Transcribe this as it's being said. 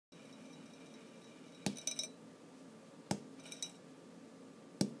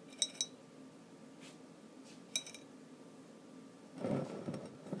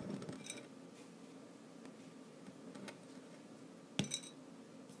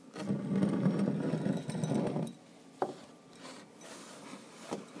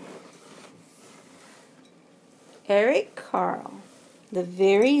Eric Carle, the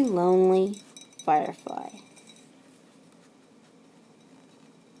very lonely firefly.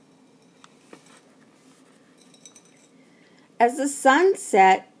 As the sun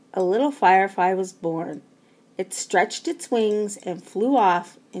set, a little firefly was born. It stretched its wings and flew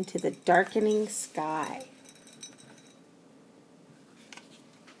off into the darkening sky.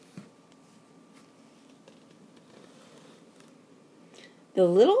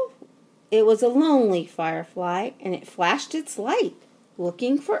 It was a lonely firefly, and it flashed its light,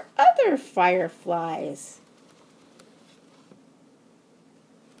 looking for other fireflies.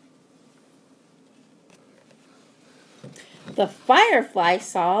 The firefly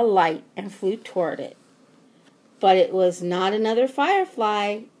saw a light and flew toward it. But it was not another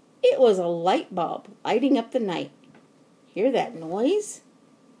firefly. It was a light bulb lighting up the night. Hear that noise?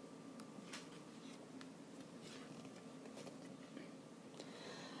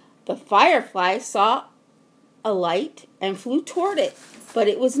 The firefly saw a light and flew toward it, but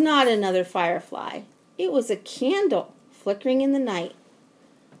it was not another firefly. It was a candle flickering in the night.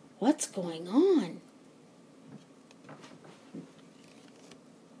 What's going on?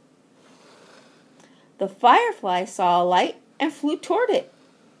 The firefly saw a light and flew toward it,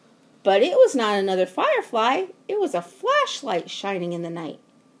 but it was not another firefly. It was a flashlight shining in the night.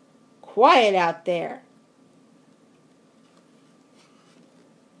 Quiet out there.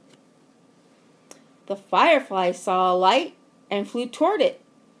 The firefly saw a light and flew toward it,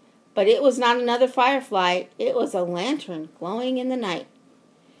 but it was not another firefly. It was a lantern glowing in the night.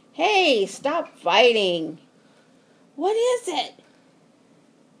 Hey, stop fighting. What is it?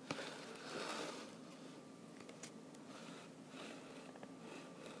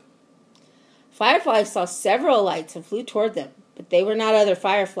 Fireflies saw several lights and flew toward them, but they were not other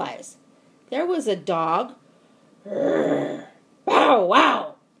fireflies. There was a dog. Bow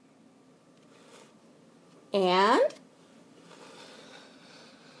wow. And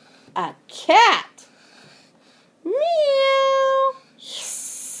a cat. Meow.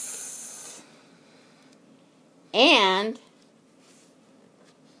 Yes. And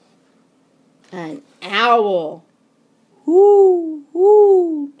an owl. Whoo,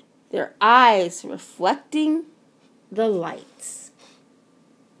 whoo. Their eyes reflecting the lights.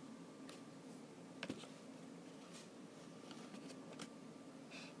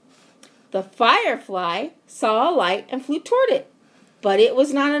 The firefly saw a light and flew toward it, but it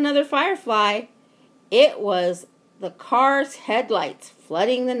was not another firefly. It was the car's headlights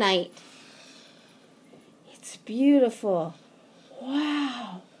flooding the night. It's beautiful.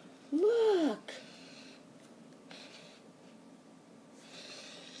 Wow, look.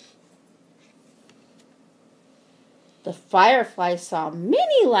 The firefly saw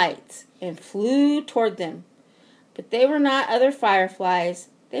many lights and flew toward them, but they were not other fireflies.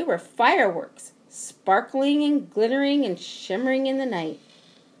 They were fireworks, sparkling and glittering and shimmering in the night.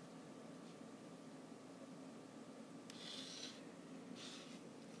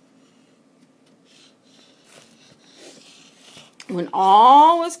 When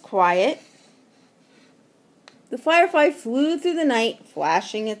all was quiet, the firefly flew through the night,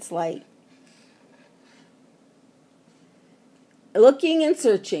 flashing its light. Looking and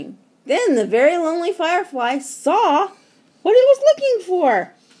searching. Then the very lonely firefly saw what it was looking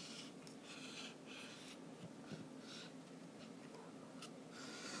for.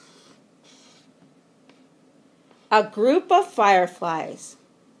 A group of fireflies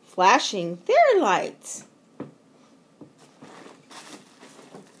flashing their lights.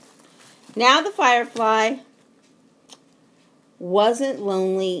 Now the firefly wasn't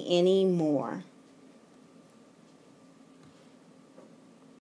lonely anymore.